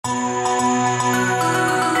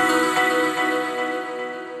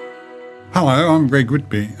Hello, I'm Greg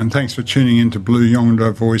Whitby, and thanks for tuning in to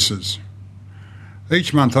Bluyonder Voices.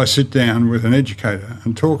 Each month I sit down with an educator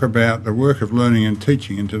and talk about the work of learning and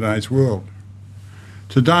teaching in today's world.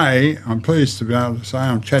 Today, I'm pleased to be able to say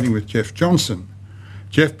I'm chatting with Jeff Johnson.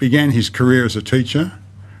 Jeff began his career as a teacher,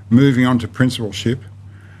 moving on to principalship,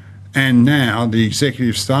 and now the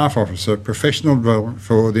Executive Staff Officer, Professional Development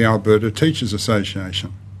for the Alberta Teachers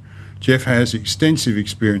Association. Jeff has extensive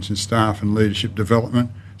experience in staff and leadership development,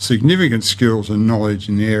 significant skills and knowledge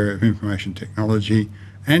in the area of information technology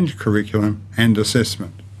and curriculum and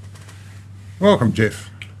assessment. Welcome, Jeff.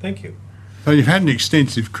 Thank you. So you've had an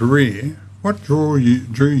extensive career. What drew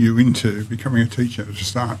you into becoming a teacher to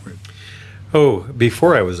start with? Oh,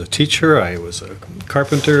 before I was a teacher, I was a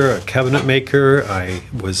carpenter, a cabinet maker. I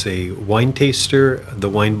was a wine taster, the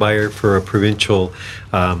wine buyer for a provincial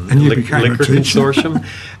liquor consortium.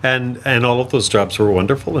 And all of those jobs were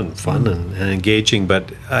wonderful and fun and engaging,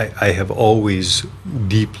 but I have always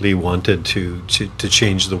deeply wanted to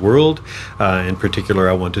change the world. In particular,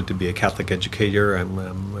 I wanted to be a Catholic educator. I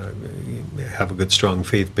have a good, strong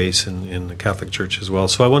faith base in the Catholic Church as well.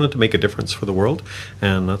 So I wanted to make a difference for the world,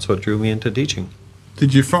 and that's what drew me into teaching.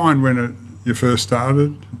 Did you find when you first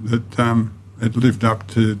started that it lived up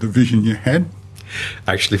to the vision you had?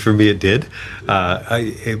 Actually, for me, it did.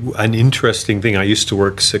 An interesting thing, I used to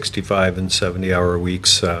work 65 and 70-hour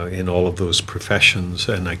weeks in all of those professions,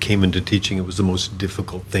 and I came into teaching. It was the most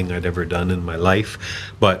difficult thing I'd ever done in my life,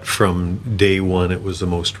 but from day one, it was the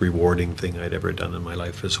most rewarding thing I'd ever done in my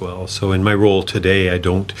life as well. So in my role today, I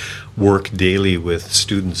don't work daily with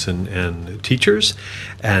students and teachers,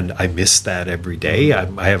 and I miss that every day.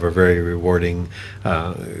 I have a very rewarding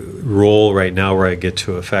role right now where I get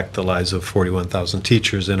to affect the lives of 41,000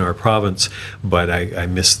 teachers in our province, but I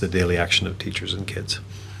miss the daily action of teachers and kids.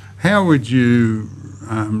 How would you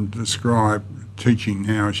describe teaching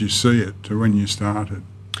now as you see it to when you started?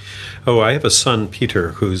 Oh, I have a son,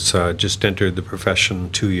 Peter, who's just entered the profession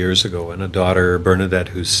 2 years ago, and a daughter, Bernadette,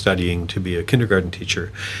 who's studying to be a kindergarten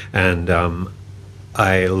teacher. And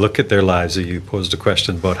I look at their lives. You posed a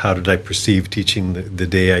question about how did I perceive teaching the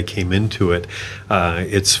day I came into it.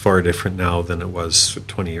 It's far different now than it was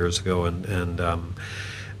 20 years ago, and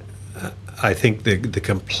I think the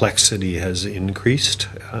complexity has increased.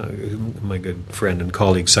 My good friend and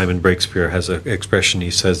colleague Simon Breakspear has an expression. He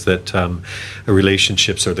says that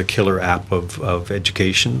relationships are the killer app of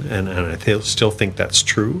education, and I still think that's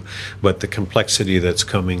true. But the complexity that's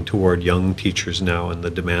coming toward young teachers now and the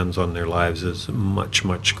demands on their lives is much,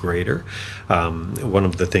 much greater. One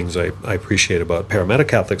of the things I appreciate about Parramatta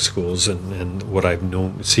Catholic schools and what I've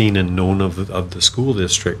seen and known of the school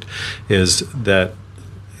district is that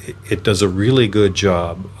it does a really good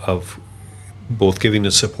job of both giving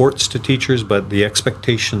the supports to teachers, but the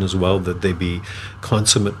expectation as well that they be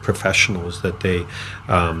consummate professionals, that they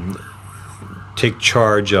take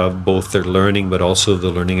charge of both their learning but also the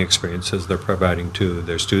learning experiences they're providing to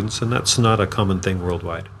their students, and that's not a common thing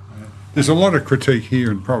worldwide. There's a lot of critique here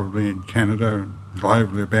and probably in Canada and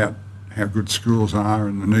globally about how good schools are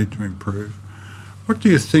and the need to improve. What do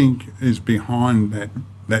you think is behind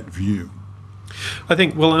that view? I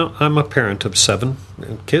think, well, I'm a parent of 7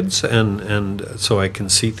 kids, and so I can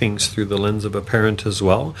see things through the lens of a parent as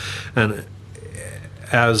well. And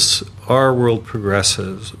as our world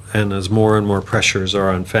progresses and as more and more pressures are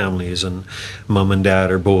on families and mom and dad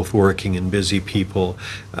are both working and busy people,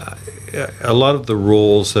 a lot of the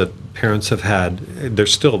roles that parents have had, they're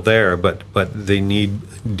still there, but they need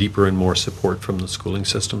deeper and more support from the schooling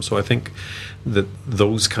system. So I think that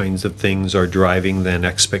those kinds of things are driving then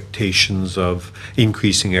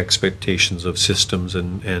increasing expectations of systems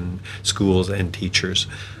and schools and teachers.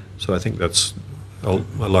 So I think that's a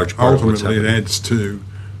large part of what's happening. Ultimately, it adds to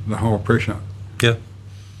the whole pressure. Yeah.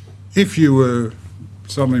 If you were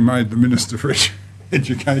suddenly made the Minister for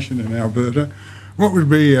Education in Alberta, what would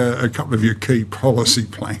be a couple of your key policy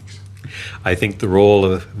planks? I think the role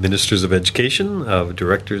of ministers of education, of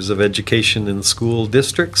directors of education in school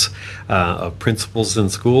districts, of principals in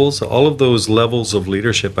schools, all of those levels of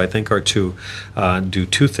leadership, I think, are to do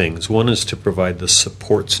 2 things. One is to provide the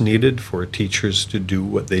supports needed for teachers to do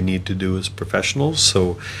what they need to do as professionals.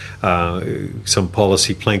 So some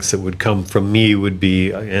policy planks that would come from me would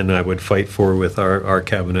be, and I would fight for with our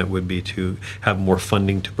cabinet, would be to have more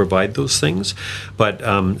funding to provide those things. But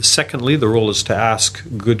secondly, the role is to ask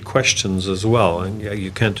good questions questions as well. And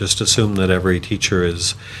you can't just assume that every teacher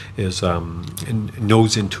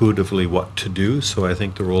knows intuitively what to do. So I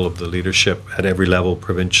think the role of the leadership at every level,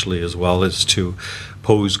 provincially as well, is to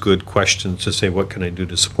pose good questions to say, what can I do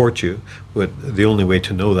to support you? But the only way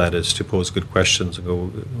to know that is to pose good questions and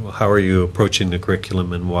go, well, how are you approaching the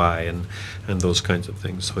curriculum and why, and those kinds of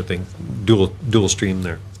things. So I think dual stream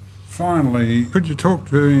there. Finally, could you talk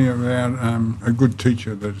to me about a good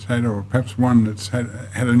teacher that's had, or perhaps one that's had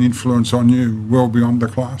an influence on you well beyond the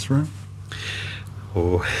classroom?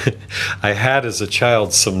 Oh, I had as a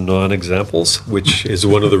child some non-examples, which is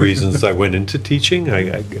one of the reasons I went into teaching.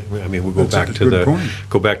 I mean, we'll go back to the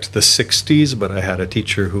 60s, but I had a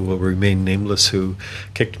teacher who will remain nameless who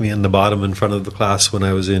kicked me in the bottom in front of the class when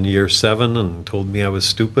I was in year 7 and told me I was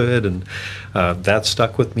stupid, and that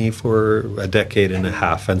stuck with me for a decade and a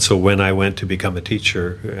half. And so when I went to become a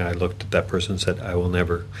teacher, I looked at that person and said, I will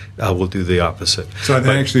do the opposite. So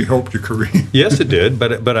that actually helped your career? Yes, it did,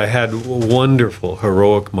 but I had wonderful,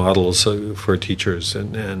 heroic models for teachers,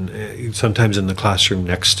 and sometimes in the classroom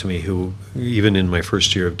next to me, who even in my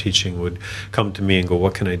first year of teaching would come to me and go,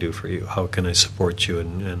 what can I do for you? How can I support you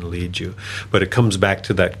and lead you? But it comes back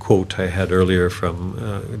to that quote I had earlier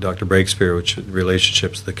from Dr. Breakspear, which is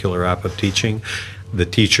relationships, the killer app of teaching. The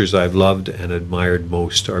teachers I've loved and admired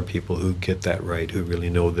most are people who get that right, who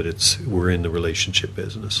really know that we're in the relationship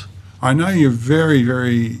business. I know you're very,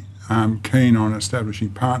 very keen on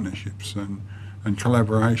establishing partnerships and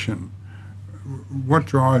collaboration. What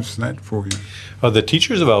drives that for you? The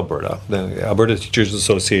Teachers of Alberta, the Alberta Teachers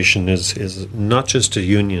Association, is not just a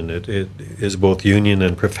union. It is both union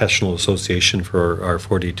and professional association for our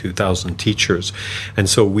 42,000 teachers. And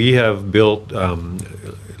so we have built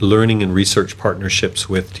learning and research partnerships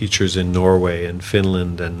with teachers in Norway and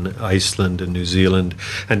Finland and Iceland and New Zealand.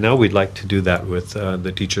 And now we'd like to do that with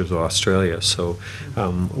the teachers of Australia. So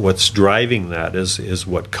what's driving that is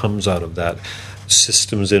what comes out of that.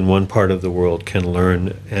 Systems in one part of the world can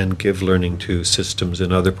learn and give learning to systems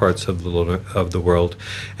in other parts of the world.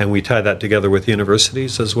 And we tie that together with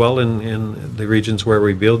universities as well in the regions where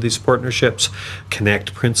we build these partnerships,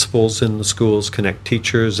 connect principals in the schools, connect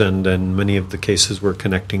teachers, and in many of the cases we're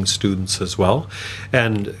connecting students as well.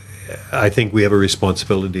 And I think we have a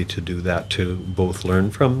responsibility to do that, to both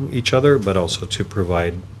learn from each other, but also to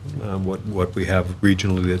provide what we have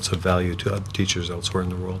regionally that's of value to other teachers elsewhere in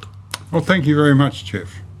the world. Well, thank you very much,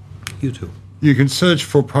 Jeff. You too. You can search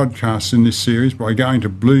for podcasts in this series by going to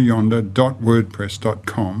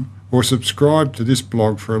bluyonder.wordpress.com or subscribe to this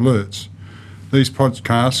blog for alerts. These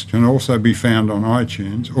podcasts can also be found on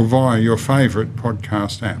iTunes or via your favourite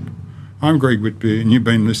podcast app. I'm Greg Whitby, and you've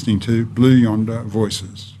been listening to Blue Yonder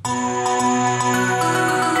Voices.